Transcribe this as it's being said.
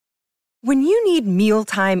When you need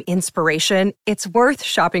mealtime inspiration, it's worth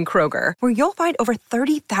shopping Kroger, where you'll find over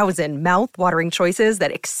 30,000 mouth-watering choices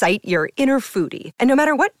that excite your inner foodie. And no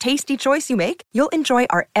matter what tasty choice you make, you'll enjoy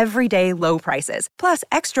our everyday low prices, plus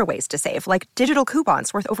extra ways to save, like digital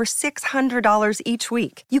coupons worth over $600 each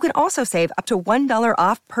week. You can also save up to $1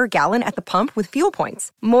 off per gallon at the pump with fuel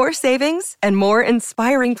points. More savings and more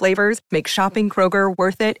inspiring flavors make shopping Kroger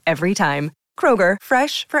worth it every time. Kroger,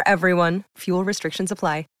 fresh for everyone. Fuel restrictions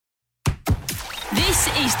apply. This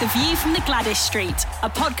is The View from the Gladys Street, a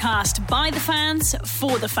podcast by the fans,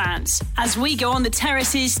 for the fans, as we go on the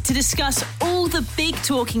terraces to discuss all the big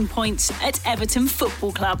talking points at Everton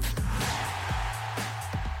Football Club.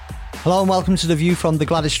 Hello and welcome to The View from the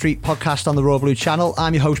Gladys Street podcast on the Royal Blue Channel.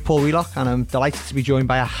 I'm your host, Paul Wheelock, and I'm delighted to be joined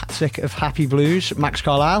by a hat-trick of happy blues, Max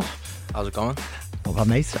Carlisle. How's it going? Not bad,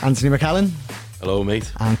 mate. Anthony McKellen. Hello,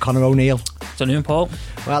 mate. And Conor O'Neill. Afternoon, Paul.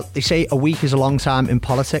 Well, they say a week is a long time in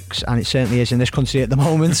politics, and it certainly is in this country at the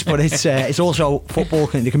moment. But it's also football.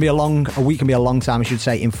 A week can be a long time, I should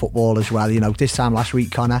say, in football as well. You know, this time last week,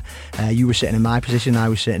 Conor, you were sitting in my position, I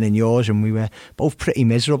was sitting in yours, and we were both pretty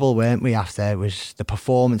miserable, weren't we? After it was the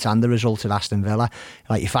performance and the result at Aston Villa.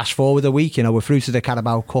 Like, you fast forward a week, you know, we're through to the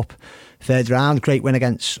Carabao Cup third round. Great win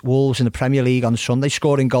against Wolves in the Premier League on Sunday,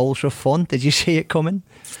 scoring goals for fun. Did you see it coming?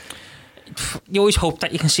 You always hope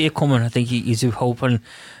that you can see it coming. I think you do hope, and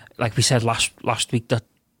like we said last week, that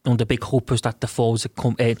the big hope is that the forwards that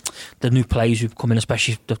come, the new players who've come in,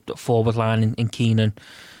 especially the forward line in Keane and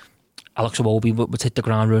Alex Iwobi, would hit the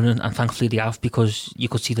ground running, and thankfully they have, because you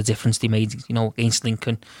could see the difference they made, you know, against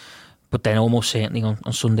Lincoln, but then almost certainly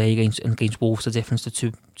on Sunday against Wolves, the difference the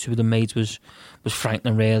two of them made was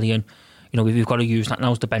frightening, really. And you know, we've got to use that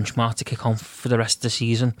now as the benchmark to kick on for the rest of the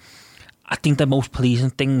season. I think the most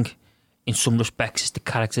pleasing thing, in some respects, is the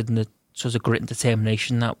character and the sort of grit and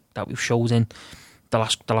determination that we've showed in the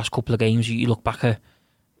last couple of games. You look back at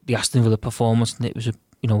the Aston Villa performance, and it was a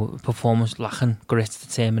performance lacking grit,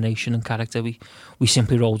 determination, and character. We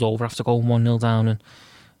simply rolled over after going 1-0 down, and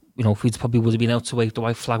you know, if we probably would have been able to wave the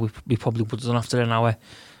white flag, we probably would have done after an hour.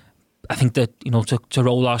 I think that, you know, to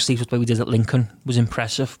roll our sleeves the way we did at Lincoln was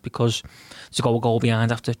impressive, because to go a goal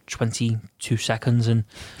behind after 22 seconds, and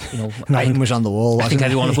you know, Writing was on the wall. I think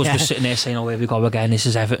every one of us yeah. was sitting there saying, "Oh, here we go again. This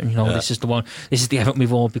is Everton. You know, This is the one. This is the Everton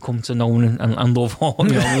we've all become to know and love. You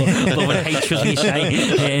know, love and hate, should we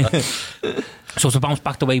say?" So to bounce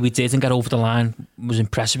back the way we did and get over the line was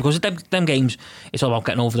impressive, because them games, it's all about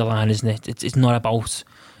getting over the line, isn't it? It's not about,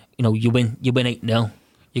 you know, you win 8-0.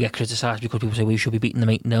 You get criticised because people say, well, you should be beating them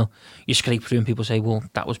 8-0. You scrape through and people say, well,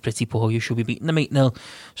 that was pretty poor, you should be beating them 8-0.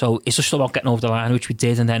 So it's just about getting over the line, which we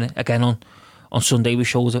did. And then again on Sunday, we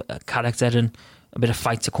showed a character and a bit of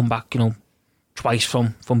fight to come back, you know, twice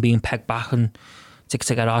from being pegged back and to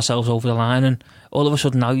get ourselves over the line. And all of a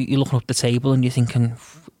sudden now you're looking up the table and you're thinking,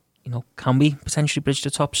 you know, can we potentially bridge the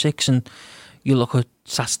top six? And you look at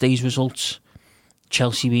Saturday's results,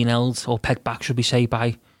 Chelsea being held, or pegged back, should we say,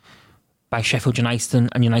 by Sheffield United,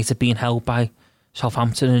 and United being held by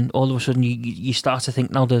Southampton, and all of a sudden you start to think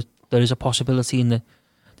now that there is a possibility and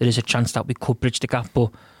there is a chance that we could bridge the gap. But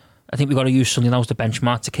I think we've got to use Sunday now as the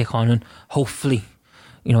benchmark to kick on, and hopefully,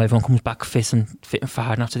 you know, everyone comes back fit and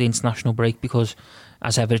firing after the international break, because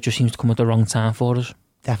as ever it just seems to come at the wrong time for us.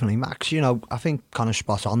 Definitely, Max. You know, I think Conor's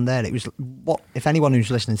spot on there. It was what, if anyone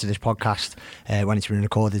who's listening to this podcast when it's been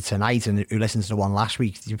recorded tonight and who listened to the one last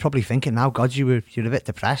week, you're probably thinking, now, God, you're a bit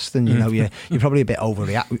depressed, and you know you're probably a bit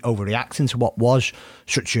overreacting to what was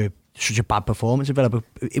such a bad performance.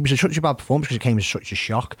 It was such a bad performance because it came as such a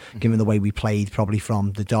shock, given the way we played, probably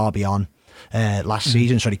from the derby on last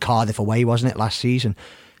season. Sorry, Cardiff away, wasn't it, last season?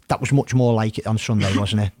 That was much more like it on Sunday,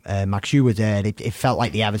 wasn't it? Max, you were there. It felt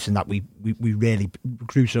like the Everton that we really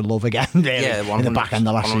grew to love again, really, in the back end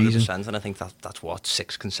of last 100%, season. And I think that's what,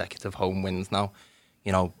 6 consecutive home wins now.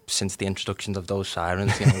 You know, since the introduction of those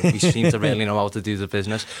sirens, you know, we seem to really know how to do the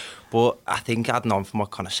business. But I think, adding on from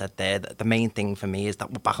what Conor said there, the main thing for me is that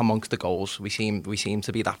we're back amongst the goals. We seem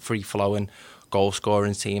to be that free-flowing,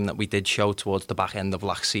 goal-scoring team that we did show towards the back end of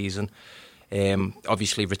last season.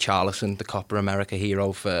 Obviously Richarlison, the Copa America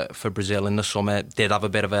hero for Brazil in the summer, did have a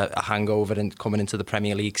bit of a hangover coming into the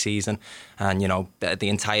Premier League season, and you know, the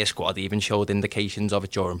entire squad even showed indications of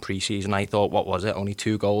it during pre-season. I thought, what was it, only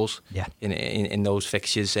 2 goals in those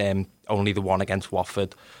fixtures, only the one against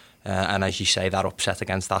Watford. And as you say, that upset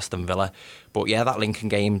against Aston Villa. But yeah, that Lincoln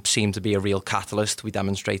game seemed to be a real catalyst. We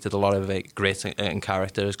demonstrated a lot of grit and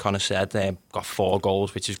character, as Conor said. Got 4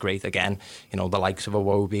 goals, which is great. Again, you know, the likes of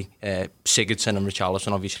Iwobi, Sigurdsson and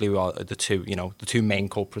Richarlison obviously were the two main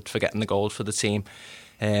culprits for getting the goals for the team.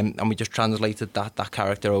 and we just translated that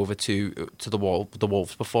character over to the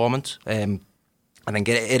Wolves performance. I think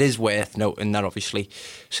it is worth noting that obviously,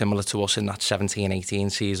 similar to us in that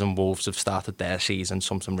 17-18 season, Wolves have started their season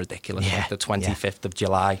something ridiculous, like the 25th of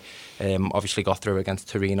July. Obviously got through against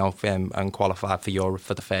Torino and qualified for Europe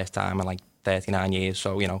for the first time in like 39 years.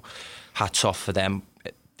 So, hats off for them.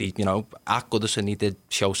 At Goodison, he did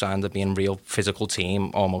show signs of being a real physical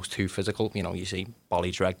team, almost too physical. You see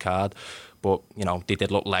Bolly's red card. But, they did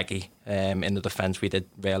look leggy in the defence. We did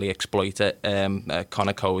really exploit it.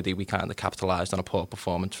 Conor Cody, we kind of capitalised on a poor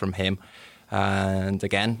performance from him. And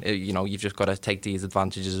again, you've just got to take these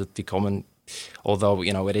advantages as they come. And although,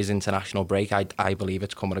 it is international break, I believe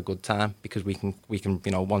it's come at a good time because we can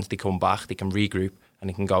once they come back, they can regroup and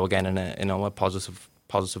they can go again in a positive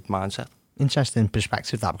mindset. Interesting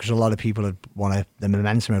perspective, that, because a lot of people want the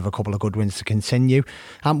momentum of a couple of good wins to continue.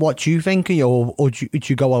 And what do you think, or do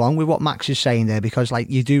you go along with what Max is saying there? Because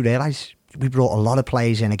you do realise we brought a lot of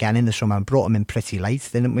players in again in the summer and brought them in pretty late,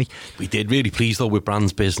 didn't we? We did. Really pleased though with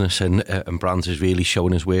Brand's business, and Brand's is really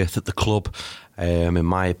showing his worth at the club. In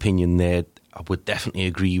my opinion, there I would definitely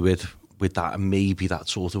agree with that, and maybe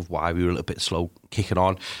that's sort of why we were a little bit slow kicking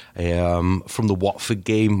on. From the Watford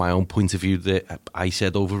game, my own point of view, that I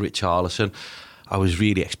said over Richarlison, I was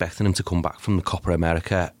really expecting him to come back from the Copa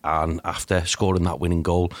America and after scoring that winning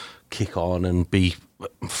goal, kick on and be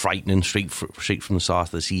frightening straight from the start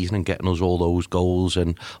of the season and getting us all those goals.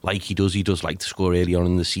 And like he does like to score early on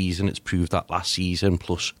in the season. It's proved that last season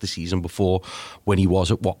plus the season before when he was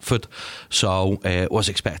at Watford. So was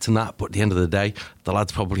expecting that, but at the end of the day, the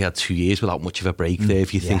lad's probably had 2 years without much of a break there.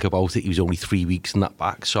 If you think about it, he was only 3 weeks in that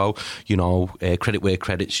back. So credit where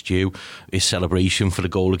credit's due. His celebration for the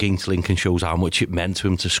goal against Lincoln shows how much it meant to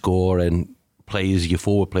him to score. And your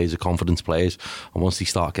forward players are confidence players, and once they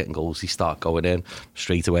start getting goals, they start going in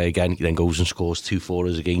straight away again. He then goes and scores 2 for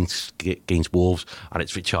us against Wolves, and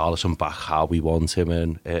it's Richarlison back how we want him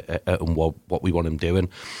and what we want him doing.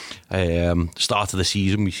 Start of the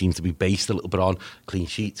season, we seem to be based a little bit on clean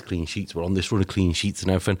sheets. We're on this run of clean sheets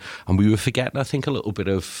and everything, and we were forgetting, I think, a little bit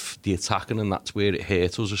of the attacking, and that's where it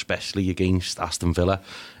hurt us, especially against Aston Villa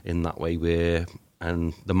in that way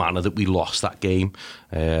and the manner that we lost that game,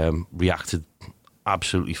 reacted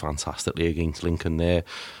absolutely fantastically against Lincoln there.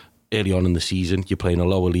 Early on in the season, you're playing a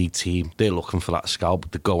lower league team, they're looking for that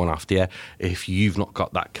scalp, they're going after you. If you've not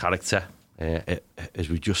got that character, as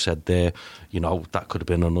we just said there, that could have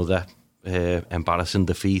been another embarrassing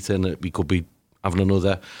defeat, and we could be having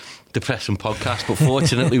another depressing podcast, but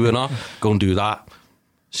fortunately we're not. Go and do that.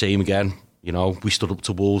 Same again, we stood up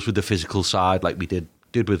to Wolves with the physical side like we did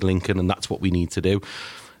with Lincoln, and that's what we need to do.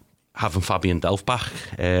 Having Fabian Delph back,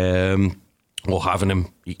 or having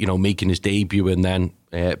him, making his debut and then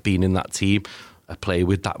being in that team, a player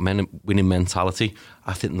with that winning mentality,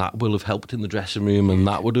 I think that will have helped in the dressing room, and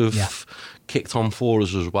that would have kicked on for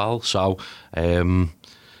us as well. So the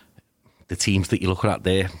teams that you're looking at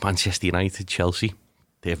there, Manchester United, Chelsea,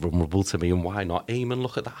 they're vulnerable to me, and why not aim and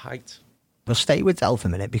look at that height? We'll stay with Delph a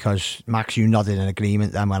minute, because Max, you nodded in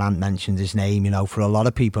agreement then when Ant mentioned his name. For a lot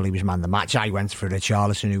of people he was man of the match. I went for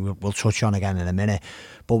Richarlison, who we'll touch on again in a minute,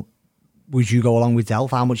 but would you go along with Delph?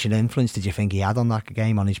 How much of an influence did you think he had on that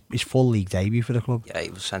game, on his full league debut for the club? Yeah,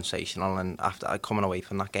 it was sensational, and after coming away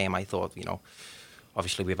from that game, I thought,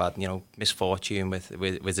 obviously we've had, misfortune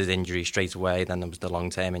with his injury straight away, then there was the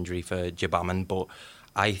long-term injury for Jabaman, but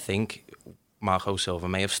I think Marco Silva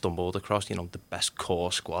may have stumbled across, the best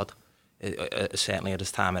core squad, certainly at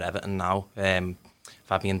his time at Everton now.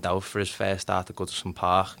 Fabian Delph for his first start at Goodison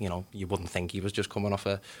Park, you wouldn't think he was just coming off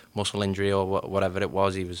a muscle injury or whatever it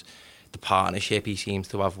was. He was the partnership he seems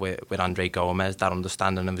to have with Andre Gomez, that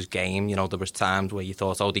understanding of his game. There was times where you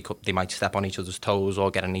thought, they might step on each other's toes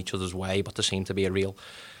or get in each other's way, but there seemed to be a real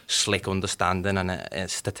slick understanding,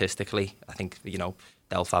 and statistically, I think,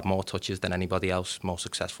 Delph had more touches than anybody else, more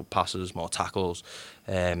successful passes, more tackles,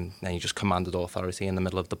 and he just commanded authority in the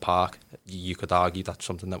middle of the park. You could argue that's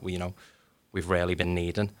something that we've rarely been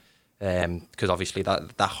needing, because obviously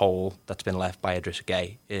that hole that's been left by Idrissa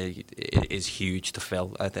Gueye is huge to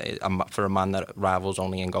fill. For a man that rivals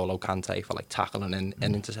only N'Golo Kante for tackling and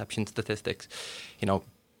interception statistics,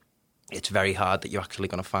 it's very hard that you're actually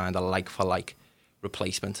going to find a like-for-like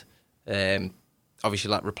replacement. Obviously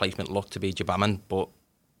that replacement looked to be Jabaman, but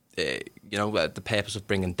the purpose of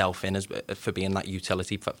bringing Delph in is for being that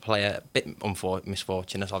utility player. A bit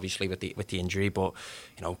misfortunate, obviously, with the injury, but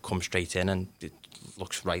come straight in and it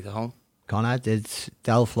looks right at home. Connor, did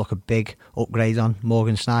Delph look a big upgrade on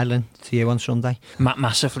Morgan Schneiderlin to you on Sunday?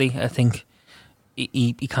 Massively, I think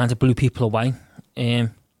he kind of blew people away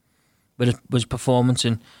with his performance,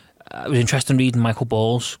 and it was interesting reading Michael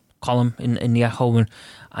Ball's column in the Echo,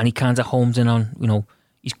 and he kind of homes in on, you know,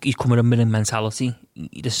 he's come with a winning mentality.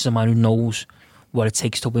 This is a man who knows what it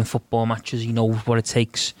takes to win football matches. He knows what it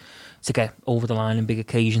takes to get over the line in big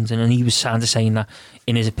occasions, and he was kind of saying that,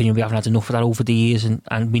 in his opinion, we haven't had enough of that over the years,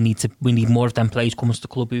 and we need more of them players coming to the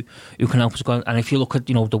club who can help us go. And if you look at,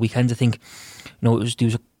 you know, the weekend, I think, you know, there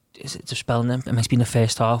was a spell in them. It must be in the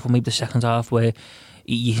first half or maybe the second half where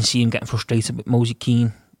you can see him getting frustrated with Mosey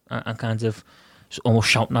Keane and kind of almost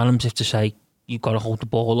shouting at him as if to say, you've got to hold the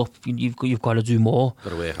ball up. You've got to do more. Got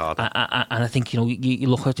to work harder. And I think, you know, you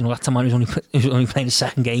look at, you know, that's a man who's only playing the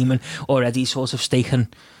second game and already sort of staking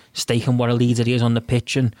what a leader he is on the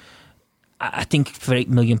pitch. And I think for £8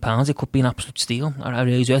 million it could be an absolute steal. I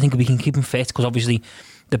really do. I think we can keep him fit, because obviously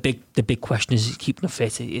the big question is keeping him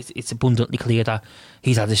fit. It's abundantly clear that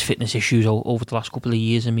he's had his fitness issues over the last couple of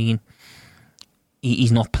years. I mean,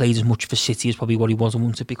 he's not played as much for City as probably what he was and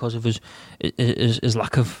wanted because of his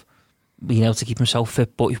lack of being able to keep himself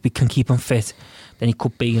fit. But if we can keep him fit, then he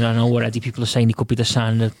could be, you know, I know already people are saying he could be the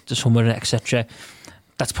sign of the summer, etc.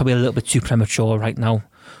 That's probably a little bit too premature right now.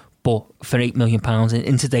 But for £8 million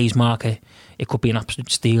in today's market, it could be an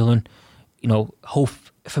absolute steal. And, you know, hope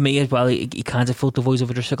for me as well, he kind of filled the voice of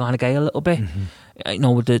Idrissa Gana Gueye a little bit. Mm-hmm. You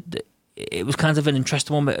know, it was kind of an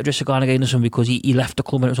interesting one with Idrissa Gana Gueye in this one, because he left the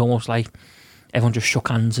club and it was almost like everyone just shook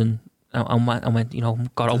hands and went, you know,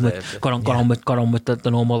 got on with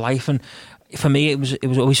the normal life. And for me, it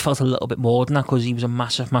was always felt a little bit more than that, because he was a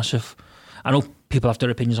massive. I know people have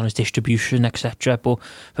their opinions on his distribution, etc. But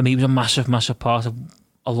for me, he was a massive part of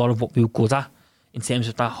a lot of what we were good at in terms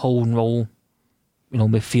of that whole role. You know,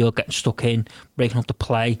 midfield, getting stuck in, breaking up the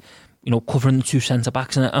play, you know, covering the two centre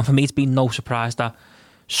backs, and for me, it's been no surprise that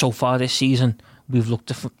so far this season we've looked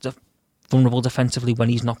vulnerable defensively when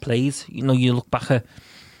he's not played. You know, you look back at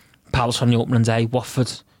Palace on the opening day, Watford,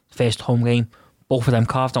 first home game, both of them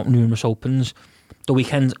carved out numerous opens. The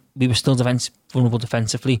weekend, we were still vulnerable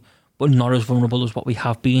defensively, but not as vulnerable as what we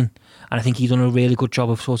have been. And I think he's done a really good job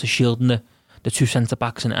of sort of shielding the two centre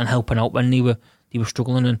backs and helping out when they were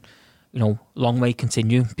struggling. And, you know, long way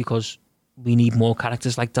continue, because we need more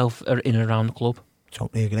characters like Delph in and around the club.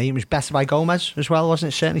 Totally agree. It was better by Gomez as well,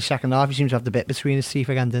 wasn't it? Certainly second half, he seems to have the bit between his teeth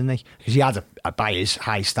again, didn't he? Because he had, by his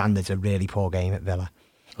high standards, a really poor game at Villa.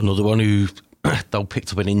 Another one who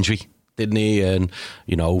picked up an injury, didn't he? And,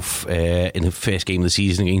 you know, in the first game of the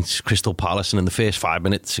season against Crystal Palace, and in the first 5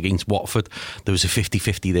 minutes against Watford, there was a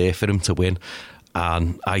 50-50 there for him to win.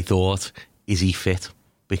 And I thought, is he fit?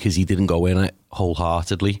 Because he didn't go in it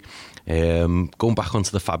wholeheartedly. Going back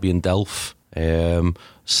onto the Fabian Delph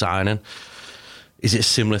signing, is it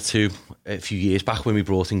similar to a few years back when we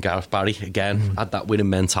brought in Gareth Barry? Again, had that winning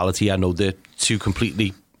mentality. I know they're two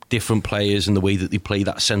completely different players in the way that they play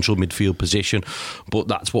that central midfield position, but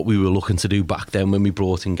that's what we were looking to do back then when we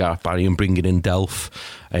brought in Gareth Barry and bringing in Delph.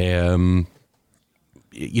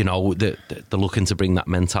 You know, they're looking to bring that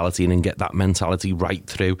mentality in and get that mentality right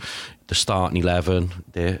through the starting 11,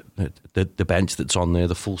 the bench that's on there,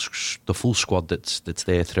 the full squad that's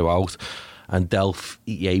there throughout. And Delph,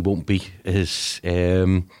 he won't be as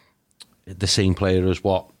the same player as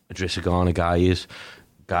what Idrissa Gana Gueye is.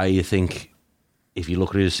 Guy, you think, if you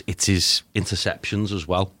look at it's his interceptions as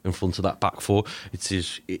well in front of that back four. It's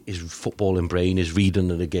his footballing brain, his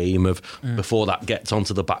reading of the game of before that gets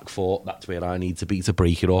onto the back four, that's where I need to be to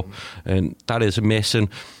break it up. And that is a miss. And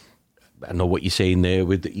I know what you're saying there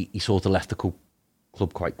with he sort of left the club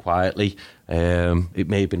quite quietly. It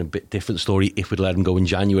may have been a bit different story if we'd let him go in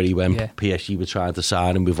January when PSG were trying to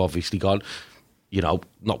sign him. We've obviously got, you know,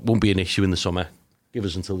 won't be an issue in the summer. Give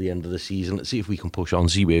us until the end of the season. Let's see if we can push on,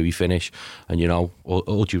 see where we finish. And, you know,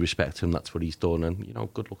 all due respect to him, that's what he's done. And, you know,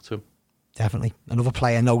 good luck to him. Definitely. Another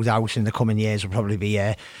player, no doubt, in the coming years will probably be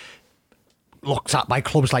looked at by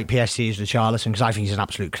clubs like PSG as Richarlison, because I think he's an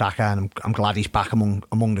absolute cracker, and I'm glad he's back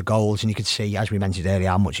among the goals. And you could see, as we mentioned earlier,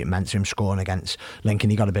 how much it meant to him scoring against Lincoln.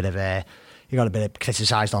 He got a bit of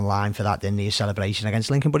criticised online for that, didn't he, his celebration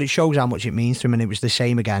against Lincoln, but it shows how much it means to him, and it was the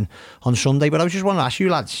same again on Sunday. But I was just wanting to ask you,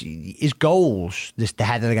 lads, his goals, the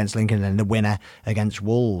header against Lincoln and the winner against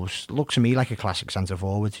Wolves, look to me like a classic centre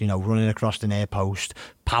forward, you know, running across the near post,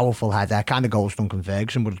 powerful header, kind of goals Duncan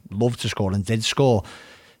Ferguson would love to score and did score.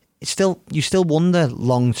 You still wonder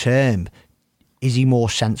long term, is he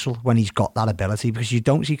more central when he's got that ability? Because you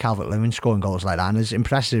don't see Calvert-Lewin scoring goals like that, and as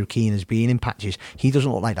impressive Keane has been in patches, he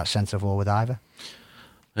doesn't look like that centre forward either.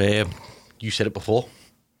 You said it before.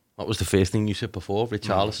 That was the first thing you said before.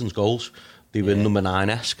 Richarlison's goals, they were number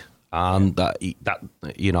 9-esque. And that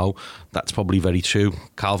you know, that's probably very true.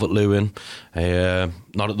 Calvert-Lewin,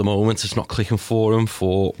 not at the moment. It's not clicking for him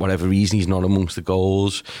for whatever reason. He's not amongst the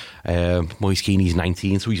goals. Moise Kean, he's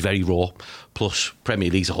 19, so he's very raw. Plus, Premier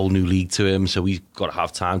League's a whole new league to him, so he's got to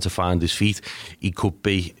have time to find his feet. He could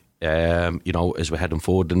be, you know, as we're heading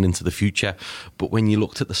forward and into the future. But when you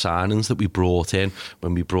looked at the signings that we brought in,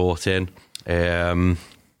 when we brought in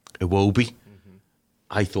Iwobi,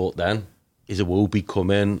 I thought then, is Iwobi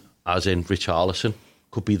come in as in Richarlison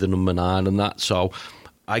could be the number 9 and that. So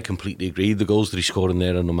I completely agree. The goals that he scored in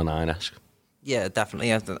there are number 9-esque. Yeah,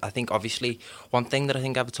 definitely. I think obviously one thing that I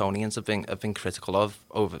think Evertonians have been critical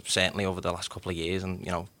of certainly over the last couple of years, and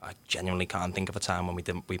you know, I genuinely can't think of a time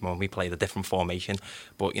when we played a different formation,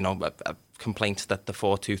 but you know, a complaint that the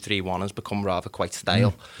 4-2-3-1 has become rather quite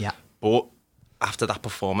stale. Yeah. But after that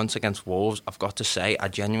performance against Wolves, I've got to say I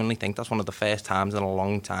genuinely think that's one of the first times in a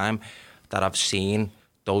long time that I've seen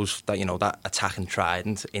that attacking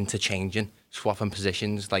trident interchanging, swapping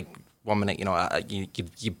positions. Like 1 minute, you know,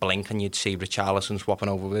 you blink and you'd see Richarlison swapping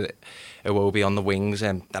over with Iwobi on the wings,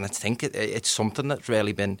 and I think it's something that's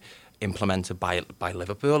really been implemented by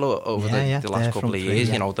Liverpool over the last couple of years.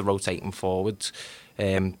 You know, the rotating forwards,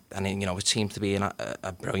 and you know, it seems to be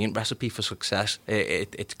a brilliant recipe for success.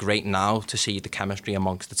 It's great now to see the chemistry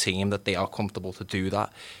amongst the team, that they are comfortable to do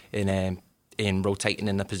that in rotating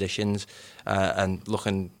in the positions and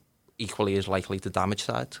looking equally as likely to damage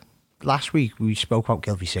sides. Last week we spoke about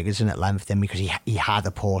Gylfi Sigurdsson at length, didn't we? Because he had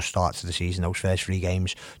a poor start to the season. Those first 3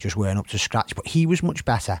 games just weren't up to scratch, but he was much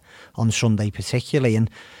better on Sunday particularly. And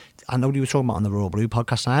I know you were talking about on the Royal Blue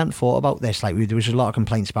podcast, and I hadn't thought about this. Like, there was a lot of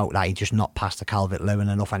complaints about that he just not passed to Calvert-Lewin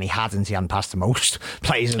enough, and he hadn't passed to most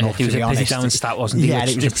players enough, he was to be honest. Pretty down stat, wasn't he? Yeah,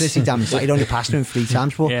 it was a pretty damn stat. He'd only passed to him 3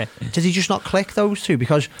 times, but did he just not click, those two?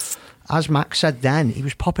 Because as Max said then, he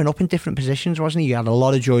was popping up in different positions, wasn't he? He had a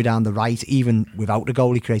lot of joy down the right, even without the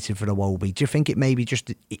goal he created for Iwobi. Do you think it maybe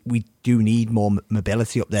just we do need more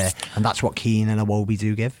mobility up there, and that's what Keane and Iwobi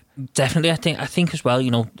do give? Definitely, I think as well.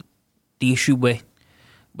 You know, the issue with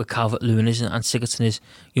Calvert-Lewin and Sigurdsson is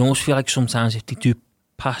you almost feel like sometimes if they do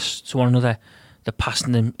pass to one another, they're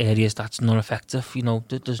passing in areas that's not effective. You know,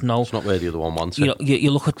 there's no. It's not where the other one wants it. You know,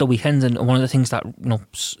 you look at the weekend, and one of the things that, you know,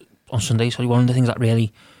 on Sunday, one of the things that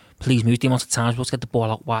really pleased me was the amount of times we'll get the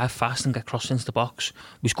ball out wide fast and get crossed into the box.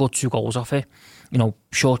 We scored 2 goals off it. You know,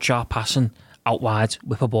 short, sharp passing out wide,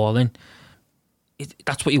 whip a ball in.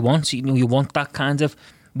 That's what you want. You know, you want that kind of.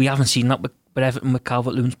 We haven't seen that with Everton, with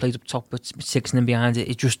Calvert-Lewin's played up top with Sigurdsson behind it.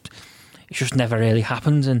 It just never really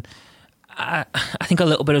happened. And I think a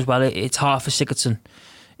little bit as well. It's hard for Sigurdsson.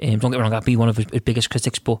 Don't get me wrong, I'd be one of his biggest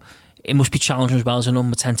critics, but it must be challenging as well as a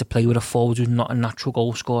number 10 to play with a forward who's not a natural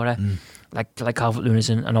goal scorer. Like Calvert-Lewin is,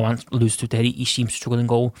 and I want to lose to there. He seems to struggle in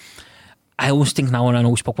goal. I always think now, and I know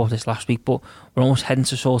we spoke about this last week, but we're almost heading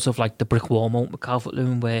to sort of like the brick wall moment with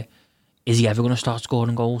Calvert-Lewin, where is he ever going to start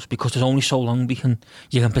scoring goals? Because there's only so long you can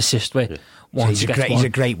persist with. Once he gets one, he's a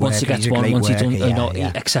great worker. Once he gets one, once he's done,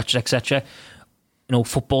 etc., etc. You know,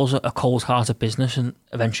 football's a cold-hearted business, and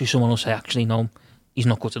eventually someone will say, actually, no, he's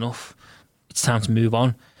not good enough. It's time to move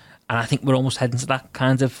on. And I think we're almost heading to that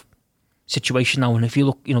kind of situation now. And if you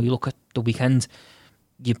look at the weekend,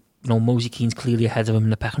 you know, Moise Keane's clearly ahead of him in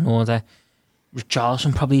the pecking order.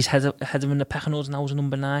 Richarlison probably is ahead of him in the pecking order now as a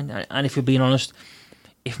number 9. And if you're being honest,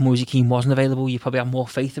 if Moise Keane wasn't available, you probably have more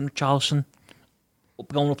faith in Richarlison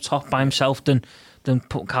going up top by himself than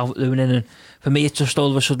putting Calvert-Lewin in. And for me, it just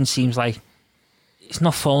all of a sudden seems like it's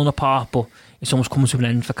not falling apart, but it's almost coming to an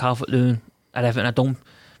end for Calvert-Lewin at Everton. I don't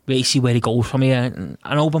really see where he goes from here. And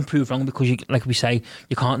I know I've been proved wrong, because like we say,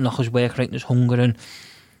 you can't knock his work rate and his hunger,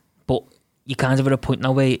 but you're kind of at a point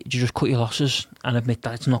now where you just cut your losses and admit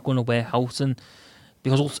that it's not going to work out. And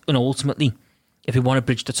because, you know, ultimately, if we want to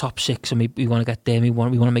bridge the top 6 and we want to get there, we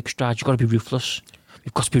want to make strides, you've got to be ruthless.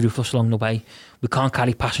 We've got to be ruthless along the way. We can't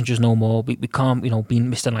carry passengers no more. We can't, you know, be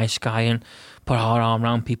Mr. Nice Guy and put our arm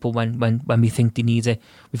around people when we think they need it.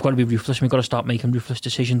 We've got to be ruthless, and we've got to start making ruthless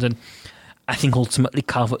decisions. And I think ultimately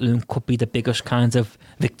Calvert-Lewin could be the biggest kind of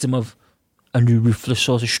victim of a new ruthless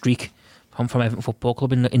sort of streak from Everton Football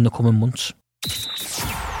Club in the coming months.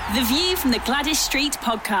 The View from the Gladys Street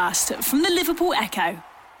podcast from the Liverpool Echo.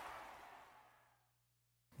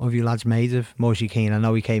 What have you lads made of Moise Keane? I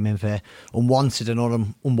know he came in for unwanted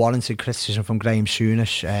and unwarranted criticism from Graham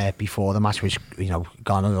Souness before the match, which, you know,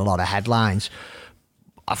 garnered a lot of headlines.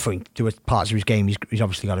 I think there were parts of his game he's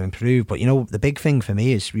obviously got to improve. But, you know, the big thing for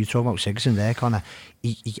me is, we were talking about Sigurdsson there, Connor.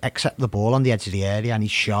 He accepts the ball on the edge of the area, and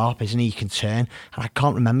he's sharp, isn't he? He can turn. And I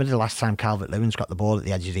can't remember the last time Calvert-Lewin's got the ball at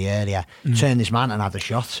the edge of the area, turned his man and had a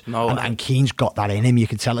shot. No, and Keane's got that in him, you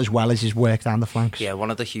can tell, as well as his work down the flanks. Yeah, one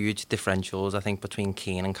of the huge differentials, I think, between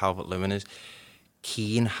Keane and Calvert-Lewin is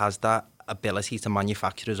Keane has that ability to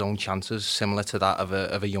manufacture his own chances, similar to that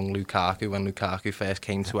of a young Lukaku when Lukaku first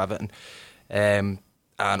came to Everton.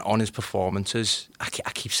 And on his performances, I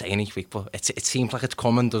keep saying each week, but it seems like it's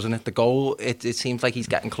coming, doesn't it? The goal, it seems like he's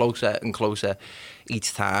getting closer and closer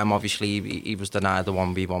each time. Obviously, he was denied the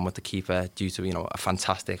 1v1 with the keeper due to, you know, a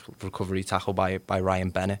fantastic recovery tackle by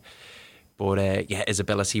Ryan Bennett. But yeah, his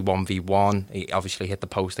ability 1v1, he obviously hit the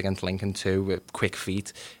post against Lincoln too with quick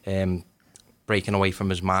feet, breaking away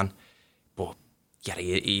from his man. But yeah,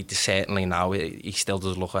 he certainly now, he still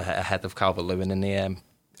does look ahead of Calvert-Lewin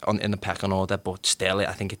in the pecking order, but still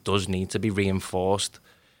I think it does need to be reinforced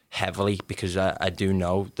heavily, because I do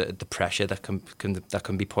know that the pressure that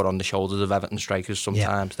can be put on the shoulders of Everton strikers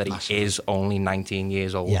sometimes, that he is only 19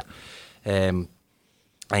 years old. And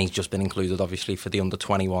he's just been included obviously for the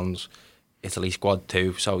under-21s Italy squad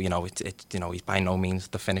too, so you know he's by no means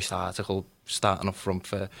the finished article starting up front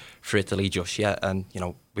for Italy just yet, and you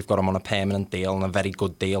know we've got him on a permanent deal, and a very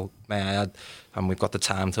good deal, may I add, and we've got the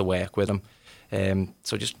time to work with him.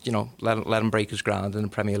 So just, you know, let him break his ground in the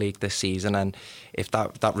Premier League this season. And if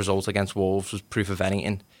that result against Wolves was proof of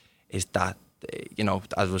anything, is that, you know,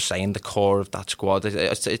 as I was saying, the core of that squad,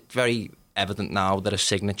 it's very evident now that a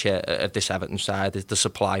signature of this Everton side is the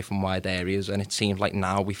supply from wide areas, and it seems like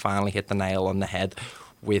now we finally hit the nail on the head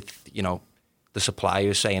with, you know, the supply. You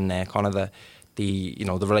were saying there, Conor, the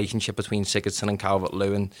relationship between Sigurdsson and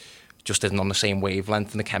Calvert-Lewin just isn't on the same wavelength,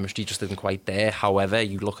 and the chemistry just isn't quite there. However,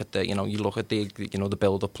 you look at the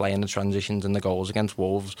build-up play and the transitions and the goals against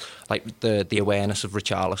Wolves, like the awareness of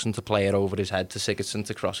Richarlison to play it over his head to Sigurdsson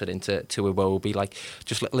to cross it into Iwobi, like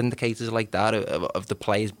just little indicators like that of the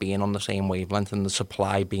players being on the same wavelength and the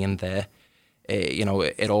supply being there. You know,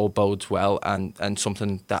 it all bodes well, and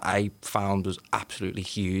something that I found was absolutely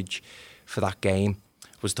huge for that game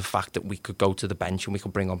was the fact that we could go to the bench and we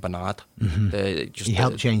could bring on Bernard. He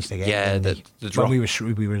helped change the game. Yeah, the drop. We were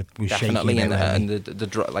definitely, shaky, and the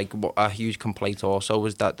drop. Like a huge complaint also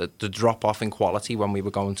was that the drop off in quality when we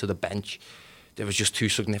were going to the bench, it was just too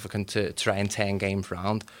significant to try and turn games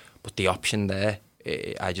round. But the option there,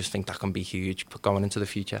 I just think that can be huge going into the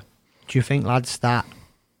future. Do you think, lads, that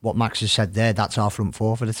what Max has said there, that's our front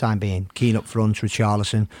four for the time being? Keane up front,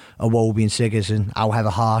 Richarlison, Iwobi and Sigurdsson, however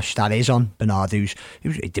harsh that is on Bernard, he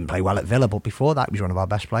didn't play well at Villa, but before that he was one of our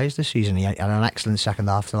best players this season. He had an excellent second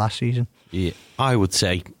half to last season. Yeah, I would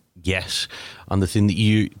say yes. And the thing that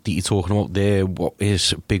you're talking about there, what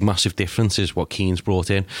is a big massive difference is what Keane's brought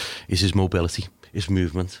in is his mobility, his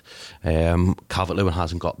movement. Calvert-Lewin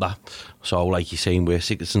hasn't got that. So like you're saying, where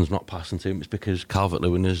Sigurdsson's not passing to him, it's because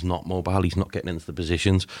Calvert-Lewin is not mobile, he's not getting into the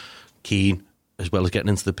positions. Keane, as well as getting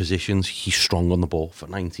into the positions, he's strong on the ball. For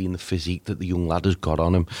 19, the physique that the young lad has got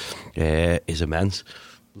on him is immense.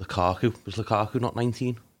 Was Lukaku not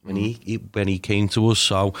 19 when he came to us?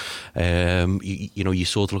 So you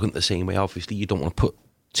sort of look at it the same way. Obviously you don't want to put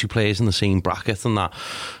two players in the same bracket and that,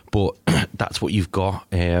 but that's what you've got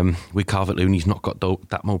with Calvert-Lewin. He's not got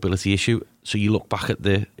that mobility issue. So you look back at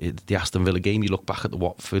the Aston Villa game, you look back at the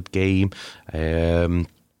Watford game,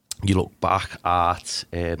 you look back at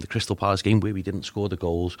the Crystal Palace game where we didn't score the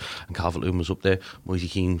goals and Calvert-Lewin was up there. Moise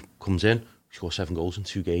Keane comes in, scores 7 goals in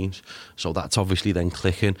 2 games. So that's obviously then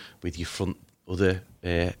clicking with your front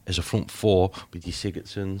as a front four with your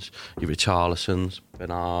Sigurdssons, your Richarlisons,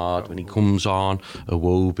 Bernard when he comes on,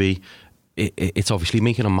 Iwobi. It's obviously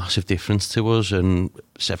making a massive difference to us, and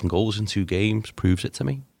 7 goals in 2 games proves it to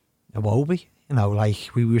me. Iwobi, you know, like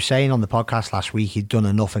we were saying on the podcast last week, he'd done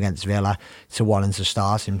enough against Villa to warrant a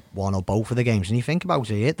start in one or both of the games. And you think about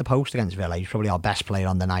it, he hit the post against Villa, he's probably our best player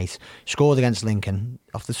on the night. Scored against Lincoln.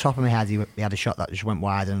 Off the top of my head, he had a shot that just went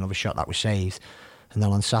wide and another shot that was saved. And then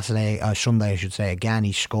on Sunday, I should say, again,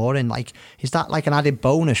 he's scoring. Like, is that like an added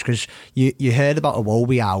bonus? Because you heard about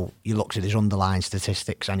Iwobi, how he looks at his underlying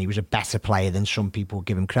statistics and he was a better player than some people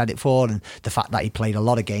give him credit for, and the fact that he played a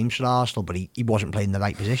lot of games for Arsenal, but he wasn't playing in the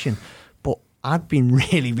right position. But I've been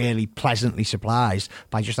really, really pleasantly surprised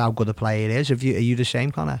by just how good a player he is. Are you the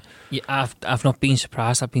same, Connor? Yeah, I've not been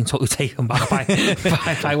surprised. I've been totally taken back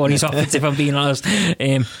by what he's offered, if I'm being honest.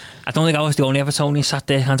 I don't think I was the only Evertonian sat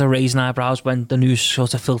there kind of raising eyebrows when the news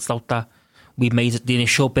sort of filtered out that we made the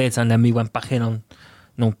initial bid and then we went back in on,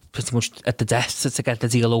 pretty much at the death to get the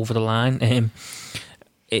deal over the line.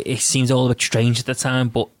 It seemed all a bit strange at the time,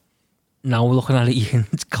 but now looking at it, you can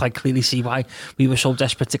quite clearly see why we were so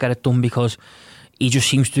desperate to get it done, because he just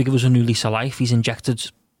seems to give us a new lease of life. He's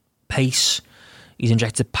injected pace, he's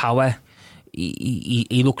injected power.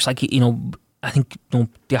 He looks like, I think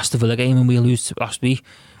the Aston Villa game when we alluded to last week,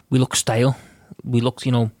 we looked stale. We looked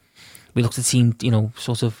the team,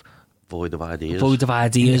 sort of void of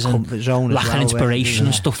ideas and lacking inspiration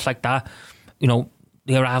and stuff like that.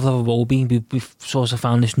 The arrival of Iwobi, we've sort of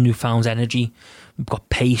found this newfound energy. We've got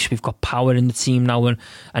pace, we've got power in the team now, and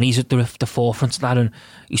he's at the forefront of that, and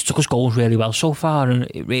he's took his goals really well so far, and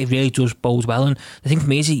it really does bode well. And the thing for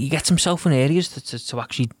me is he gets himself in areas to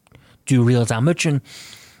actually do real damage, and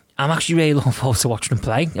I'm actually really looking forward to watching him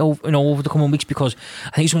play over the coming weeks, because I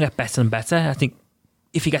think he's going to get better and better. I think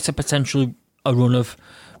if he gets a run of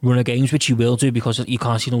games, which he will do, because you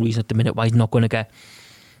can't see no reason at the minute why he's not going to get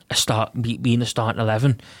a start, be in the starting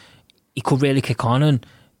 11, he could really kick on, and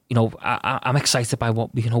I'm excited by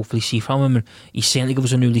what we can hopefully see from him, and he certainly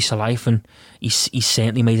gives us a new lease of life, and he's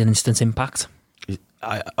certainly made an instant impact.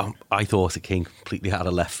 I thought it came completely out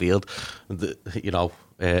of left field.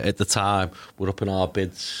 At the time, we're up in our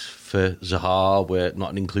bids for Zaha. We're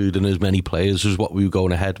not including as many players as what we were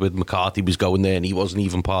going ahead with. McCarthy was going there and he wasn't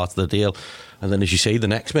even part of the deal. And then, as you say, the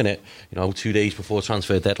next minute, 2 days before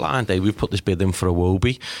transfer deadline day, we've put this bid in for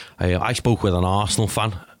Iwobi. I spoke with an Arsenal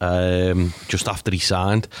fan just after he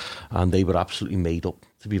signed, and they were absolutely made up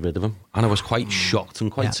to be rid of him. And I was quite shocked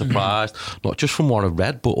and quite surprised, not just from what I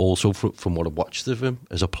read, but also from what I watched of him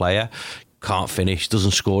as a player. Can't finish,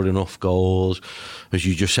 doesn't score enough goals. As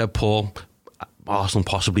you just said, Paul, Arsenal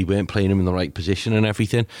possibly weren't playing him in the right position and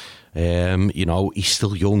everything. He's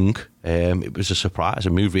still young. It was a surprise, a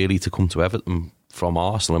move really to come to Everton from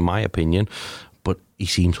Arsenal, in my opinion. But he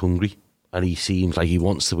seems hungry, and he seems like he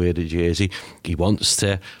wants to wear the jersey. He wants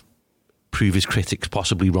to prove his critics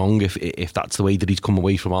possibly wrong if that's the way that he's come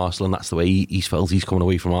away from Arsenal, and that's the way he's felt he's coming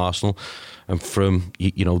away from Arsenal. And from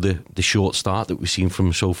the short start that we've seen from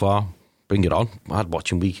him so far, bring it on. I'd watch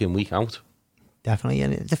him week in, week out. Definitely.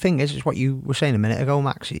 And the thing is, it's what you were saying a minute ago,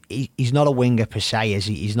 Max. He's not a winger per se, is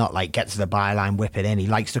he? He's not like get to the byline, whip it in. He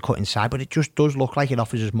likes to cut inside, but it just does look like it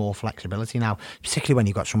offers us more flexibility now, particularly when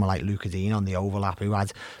you've got someone like Lucas Digne on the overlap, who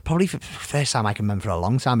had probably for the first time I can remember for a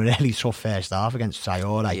long time a really tough first half against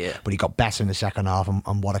Traoré, but he got better in the second half,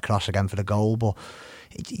 and what a cross again for the goal. But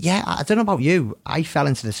yeah, I don't know about you. I fell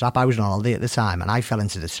into the trap. I was on holiday at the time, and I fell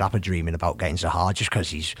into the trap of dreaming about getting Zaha just because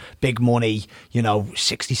he's big money,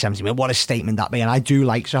 60, 70 million. What a statement that be. And I do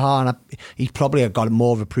like Zaha, and he's probably got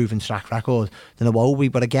more of a proven track record than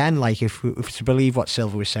Iwobi. But again, like if to believe what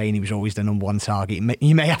Silva was saying, he was always the number one target.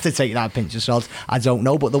 You may have to take that pinch of salt. I don't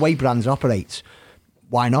know. But the way Brands operates,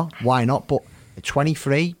 why not? Why not? But at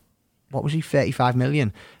 23, what was he, 35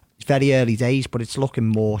 million? It's very early days, but it's looking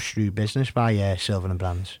more shrewd business by Silva and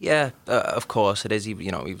Brands. Yeah, of course it is. He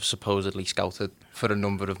was supposedly scouted for a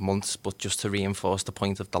number of months, but just to reinforce the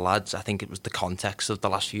point of the lads, I think it was the context of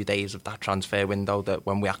the last few days of that transfer window that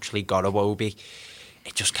when we actually got Iwobi,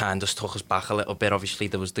 it just kind of took us back a little bit. Obviously,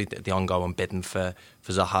 there was the ongoing bidding for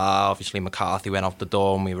Zaha. Obviously, McCarthy went out the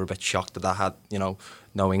door, and we were a bit shocked that had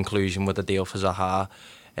no inclusion with the deal for Zaha.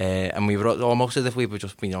 And we were almost as if we were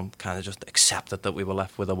just, kind of just accepted that we were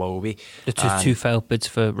left with Iwobi. The two failed bids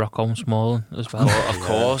for Rocco and Smalling as well. Of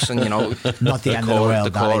course, and not the end of the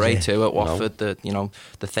world. The Corey too at Watford, the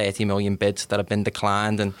 30 million bids that have been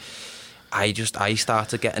declined, and I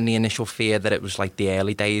started getting the initial fear that it was like the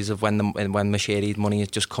early days of when Moshiri's money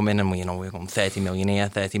had just come in, and we're going 30 million here,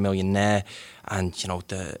 30 million there, and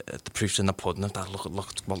the proof's in the pudding of that.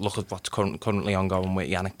 Look at what's currently ongoing with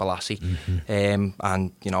Yannick Bolasie, and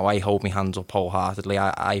I hold my hands up wholeheartedly.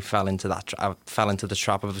 I fell into that. I fell into the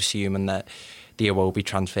trap of assuming that the Iwobi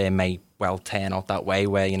transfer may well turn out that way,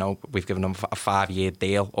 where we've given him a 5-year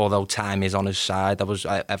deal. Although time is on his side, I was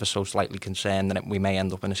ever so slightly concerned that we may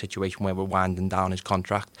end up in a situation where we're winding down his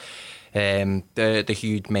contract. The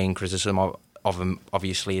huge main criticism of him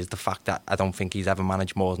obviously is the fact that I don't think he's ever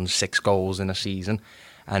managed more than 6 goals in a season.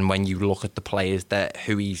 And when you look at the players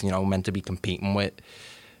who he's meant to be competing with,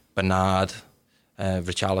 Bernard,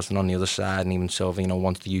 Richarlison on the other side, and even Silva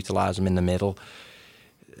wants to utilise him in the middle.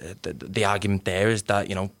 The argument there is that,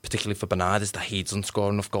 particularly for Bernard, is that he doesn't score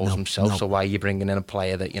enough goals himself. So why are you bringing in a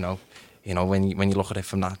player that, when you look at it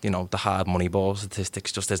from that, the hard money ball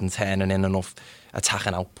statistics just isn't turning in enough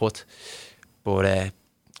attacking output. But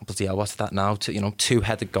bloody hell, what's that now?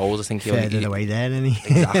 2-headed goals. I think he's away there, isn't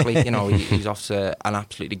he? Exactly. He's off to an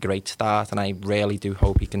absolutely great start, and I really do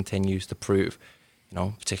hope he continues to prove,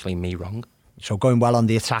 particularly me wrong. So going well on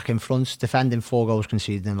the attacking front, defending 4 goals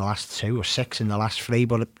conceded in the last 2 or 6 in the last 3,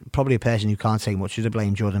 but probably a person who can't take much of the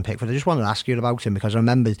blame, Jordan Pickford. I just wanted to ask you about him because I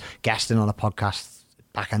remember guesting on a podcast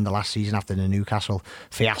back end of last season after the Newcastle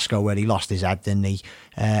fiasco where he lost his head, didn't he?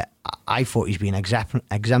 I thought he's been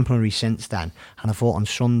exemplary since then, and I thought on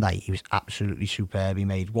Sunday he was absolutely superb. He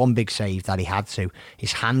made one big save that he had to.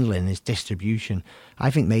 His handling, his distribution,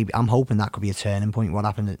 I think I'm hoping that could be a turning point, what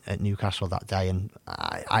happened at Newcastle that day. And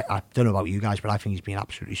I don't know about you guys, but I think he's been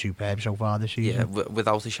absolutely superb so far this season. Yeah,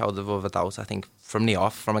 without a shadow of a doubt. I think from the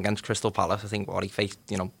off, from against Crystal Palace, I think what he faced,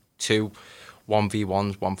 2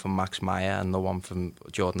 1v1s, one from Max Meyer and the one from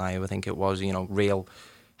Jordan Ayew, I think it was, real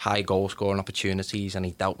high goal scoring opportunities, and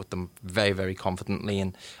he dealt with them very, very confidently.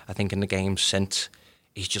 And I think in the games since,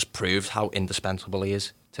 he's just proved how indispensable he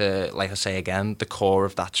is to, like I say again, the core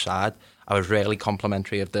of that side. I was really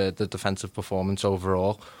complimentary of the defensive performance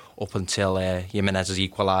overall up until Jimenez's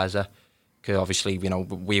equaliser. Because obviously,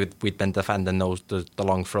 we'd been defending the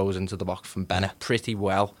long throws into the box from Bennett pretty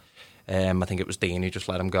well. I think it was Dean who just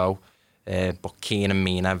let him go. But Keane and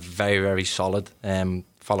Mina very, very solid,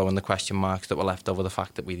 following the question marks that were left over the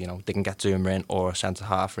fact that we didn't get Zuma in or a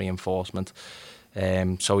centre-half reinforcement.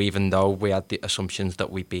 So even though we had the assumptions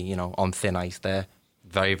that we'd be on thin ice there,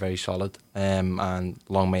 very, very solid, and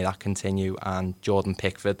long may that continue. And Jordan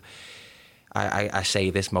Pickford, I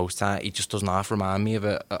say this most time, he just doesn't half remind me of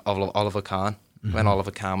Oliver Kahn. Mm-hmm. When Oliver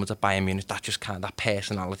Kahn was at Bayern Munich, that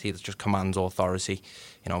personality that just commands authority,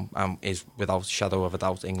 is without shadow of a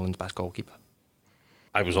doubt England's best goalkeeper.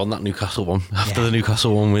 I was on that Newcastle one after the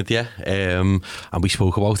Newcastle one with you, and we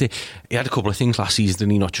spoke about it. He had a couple of things last season,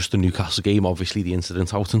 didn't he? Not just the Newcastle game, obviously the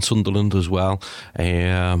incident out in Sunderland as well.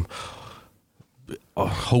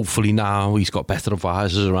 Hopefully now he's got better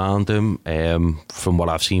advisors around him. From what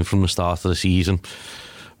I've seen from the start of the season,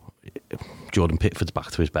 Jordan Pickford's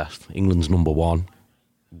back to his best. England's number 1,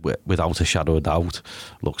 without a shadow of doubt.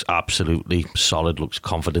 Looks absolutely solid, looks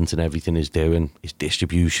confident in everything he's doing. His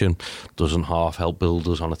distribution doesn't half help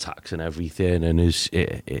builders on attacks and everything, and is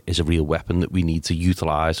a real weapon that we need to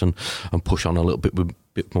utilise and push on a little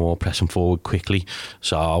bit more, pressing forward quickly.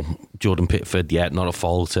 So Jordan Pickford, not a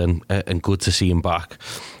fault, and good to see him back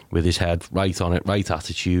with his head right on it, right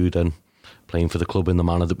attitude, and playing for the club in the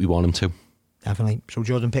manner that we want him to. Definitely. So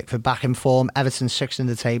Jordan Pickford back in form. Everton 6th in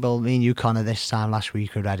the table. Me and you, Connor, this time last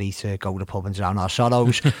week were ready to go to the pub and drown our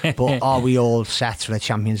sorrows. But are we all set for a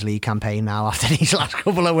Champions League campaign now after these last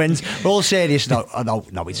couple of wins? We're all serious. No,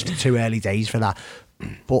 it's too early days for that.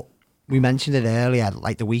 But we mentioned it earlier,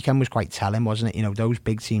 like the weekend was quite telling, wasn't it? Those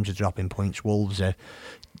big teams are dropping points. Wolves are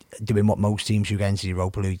doing what most teams who get into the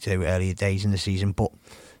Europa League do earlier days in the season. But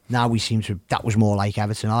now that was more like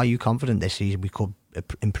Everton. Are you confident this season we could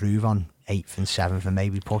improve on 8th and 7th and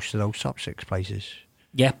maybe push to those top 6 places?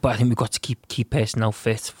 Yeah, but I think we've got to keep personnel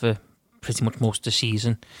fit for pretty much most of the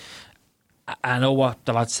season. I know what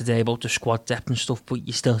the lads today about the squad depth and stuff, but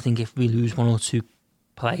you still think if we lose 1 or 2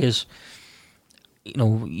 players,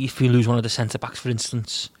 if we lose one of the centre backs, for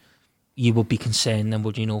instance, you would be concerned. Then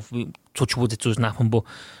would if we touch wood, it doesn't happen. But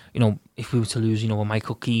if we were to lose, a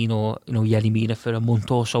Michael Keane or Yerry Mina for a month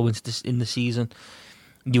or so in the season,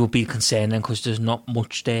 you would be concerned then because there's not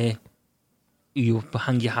much there. You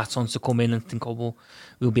hang your hat on to come in and think, we'll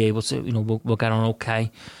be able to, we'll get on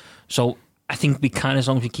okay. So I think we can, as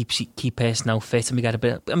long as we keep personnel fit and we get a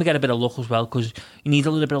bit of luck as well, because you need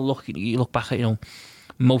a little bit of luck. You look back at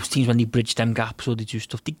most teams when they bridge them gaps or they do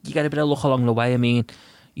stuff, you get a bit of luck along the way. I mean,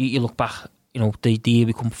 you look back, the year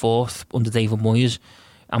we come 4th under David Moyes,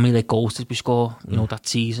 how many goals did we score? That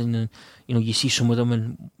season, and you see some of them,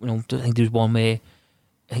 and I think there's one where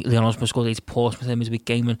Leon Osborne scored 8 Portsmouth in his big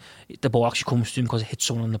game, and the ball actually comes to him because it hits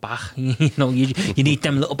someone on the back. You need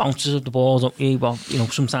them little bounces of the ball, don't you? Well,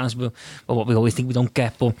 sometimes what we always think we don't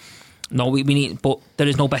get, but no, we need. But there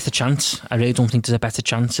is no better chance. I really don't think there's a better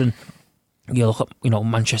chance. And you look at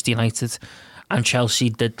Manchester United and Chelsea,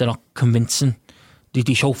 they're not convincing.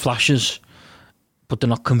 They show flashes, but they're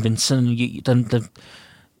not convincing.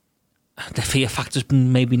 The fear factor's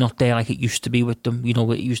been maybe not there like it used to be with them.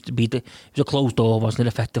 It used to be it was a closed door, wasn't it?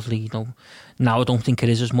 Effectively, Now I don't think it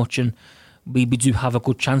is as much, and we do have a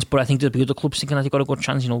good chance. But I think there'll be other clubs thinking that they've got a good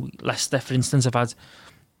chance. Leicester, for instance, have had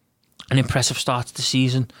an impressive start to the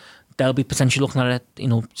season. They'll be potentially looking at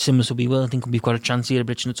it, similar to we will. I think we've got a chance here to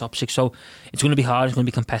bridge in the top 6. So it's going to be hard. It's going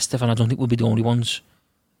to be competitive, and I don't think we'll be the only ones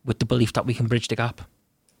with the belief that we can bridge the gap.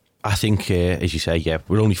 I think, as you say,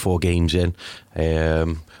 we're only 4 games in.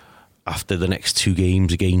 After the next 2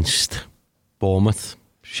 games against Bournemouth,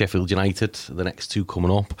 Sheffield United, the next 2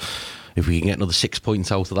 coming up, if we can get another 6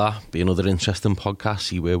 points out of that, be another interesting podcast,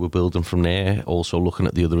 see where we're building from there. Also looking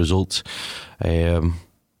at the other results.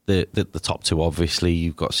 The top two, obviously,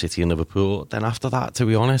 you've got City and Liverpool. Then after that, to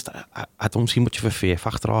be honest, I don't see much of a fear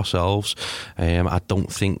factor ourselves. I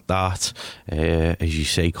don't think that, as you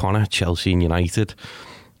say, Connor, Chelsea and United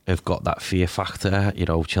have got that fear factor. You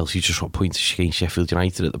know, Chelsea just got points against Sheffield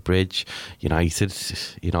United at the Bridge. United,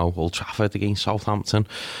 you know, Old Trafford against Southampton.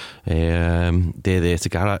 They're there to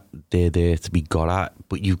get at. They're there to be got at.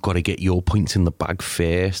 But you've got to get your points in the bag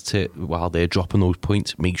first while they're dropping those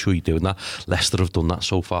points. Make sure you're doing that. Leicester have done that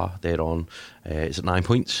so far. They're on, is it 9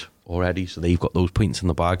 points already? So they've got those points in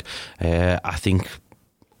the bag. I think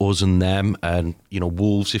us and them, and you know,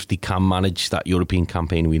 Wolves, if they can manage that European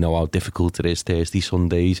campaign, we know how difficult it is Thursday,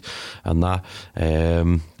 Sundays, and that.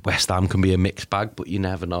 West Ham can be a mixed bag, but you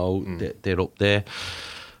never know. They're up there.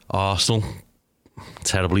 Arsenal,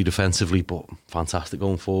 terribly defensively, but fantastic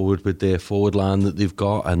going forward with their forward line that they've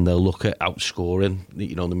got, and they'll look at outscoring,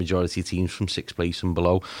 you know, the majority of teams from 6th place and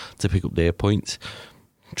below to pick up their points.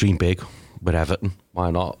 Dream big with Everton. Why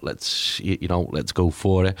not? Let's go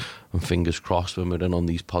for it. And fingers crossed, when we're in on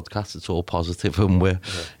these podcasts, it's all positive, and we're,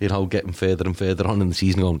 you know, getting further and further on in the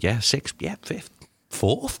season, going, 6th, 5th,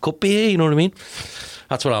 4th, could be here, you know what I mean?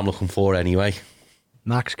 That's what I'm looking for anyway.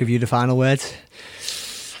 Max, give you the final words.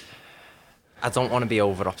 I don't want to be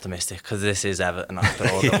over optimistic, because this is Everton after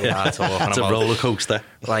all that we are talking about. It's a roller coaster.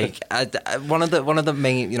 Like one of the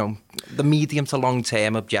main, you know, the medium to long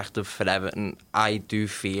term objective for Everton, I do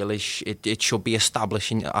feel it should be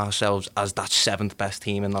establishing ourselves as that 7th best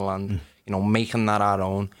team in the land. You know, making that our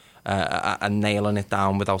own, and nailing it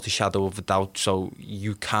down without a shadow of a doubt. So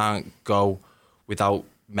you can't go without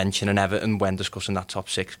mentioning Everton when discussing that top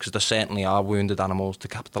 6, because there certainly are wounded animals to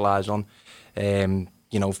capitalise on.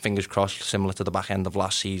 You know, fingers crossed, similar to the back end of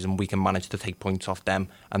last season, we can manage to take points off them,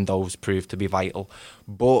 and those prove to be vital.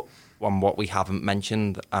 But on what we haven't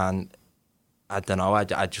mentioned, and I don't know,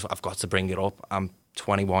 I've got to bring it up. I'm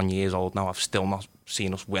 21 years old now. I've still not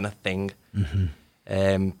seen us win a thing.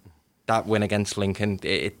 That win against Lincoln,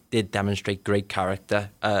 it did demonstrate great character,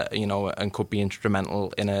 you know, and could be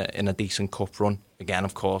instrumental in a decent cup run. Again,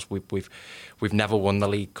 of course, we've never won the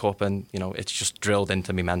League Cup, and you know, it's just drilled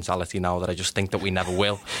into my mentality now that I just think that we never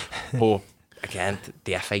will. But again,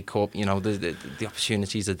 the FA Cup, you know, the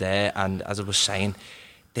opportunities are there, and as I was saying,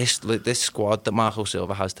 this squad that Marco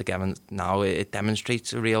Silva has together now, it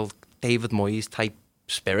demonstrates a real David Moyes type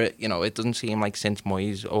spirit. You know, it doesn't seem like since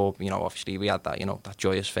Moyes, or you know, obviously we had that, you know, that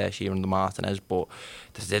joyous first year under Martinez, but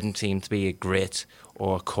there didn't seem to be a grit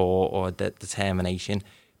or a core or determination.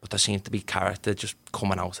 But there seems to be character just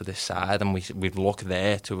coming out of this side, and we've looked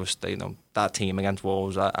there to us. You know, that team against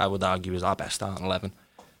Wolves, I would argue, is our best starting 11.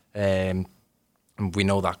 And we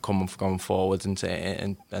know that going forward and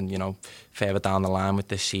you know, further down the line with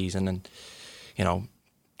this season. And you know,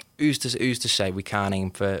 who's to say we can't aim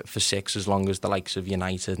for 6 as long as the likes of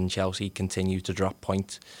United and Chelsea continue to drop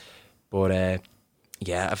points. But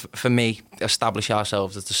yeah, for me, establish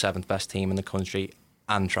ourselves as the 7th best team in the country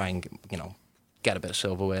and try and, you know, get a bit of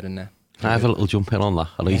silverware in there. I have a little jump in on that.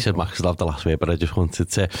 I know you said Max would have the last word, but I just wanted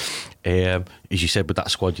to, as you said, with that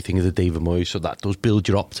squad, you think of the David Moyes, so that does build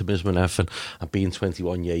your optimism and everything. And being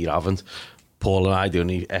 21, yeah, you haven't. Paul and I,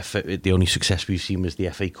 the only success we've seen was the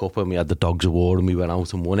FA Cup, and we had the Dogs of War and we went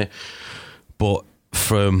out and won it. But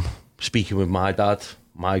from speaking with my dad,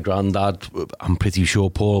 my granddad, I'm pretty sure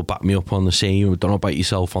Paul backed me up on the same. I don't know about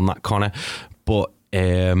yourself on that, Connor, but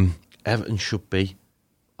Everton should be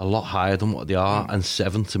a lot higher than what they are, and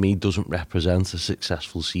 7 to me doesn't represent a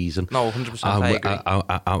successful season. No, 100%. I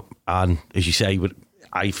agree. And as you say,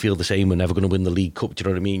 I feel the same. We're never going to win the League Cup. Do you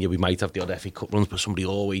know what I mean? Yeah, we might have the odd FA Cup runs, but somebody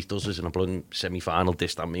always does us in a bloody semi-final.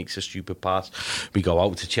 This that makes a stupid pass. We go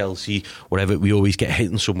out to Chelsea, whatever. We always get hit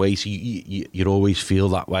in some way, so you always feel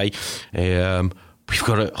that way. We've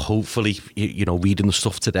got to hopefully, you know, reading the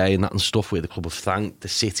stuff today and that and stuff where the club have thanked the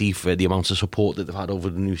city for the amount of support that they've had over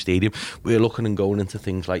the new stadium. We're looking and going into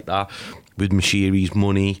things like that with Mashiri's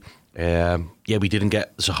money. Yeah, we didn't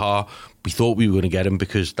get Zaha. We thought we were going to get him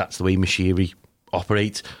because that's the way Mashiri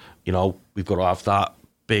operates. You know, we've got to have that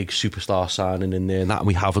big superstar signing in there and that, and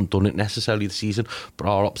we haven't done it necessarily this season. But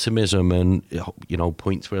our optimism and, you know,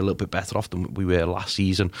 points were a little bit better off than we were last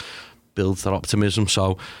season. Builds that optimism.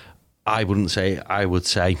 So I would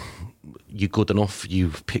say you're good enough.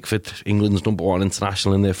 You've Pickford, England's number 1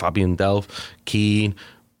 international in there, Fabian Delph, Keane.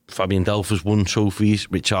 Fabian Delph has won trophies.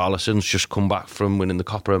 Richarlison's just come back from winning the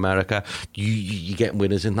Copa America. You get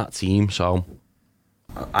winners in that team, so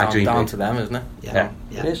down to them, isn't it? Yeah,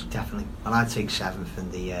 it is. Definitely. And I'd take 7th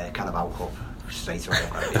in the Carabao Cup straight away.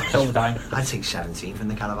 So would I. I'd take 17th in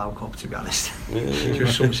the Carabao Cup, to be honest.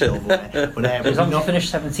 Just some silverware. But as long as you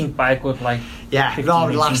finish 17th by a good, like, yeah, not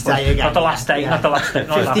the last day again. Not the last day, not the last day.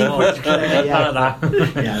 Not that. None of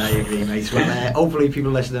that. Yeah, I agree, mate. Well, hopefully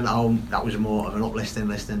people listening at home, that was more of an uplifting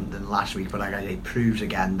listening than last week, but like I say, it proves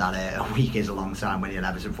again that a week is a long time when you're an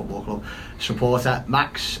Everton Football Club supporter.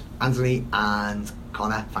 Max, Anthony and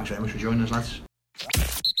Connor, thanks very much for joining us, lads.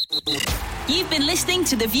 You've been listening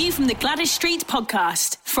to the View from the Gladys Street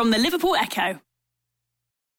podcast from the Liverpool Echo.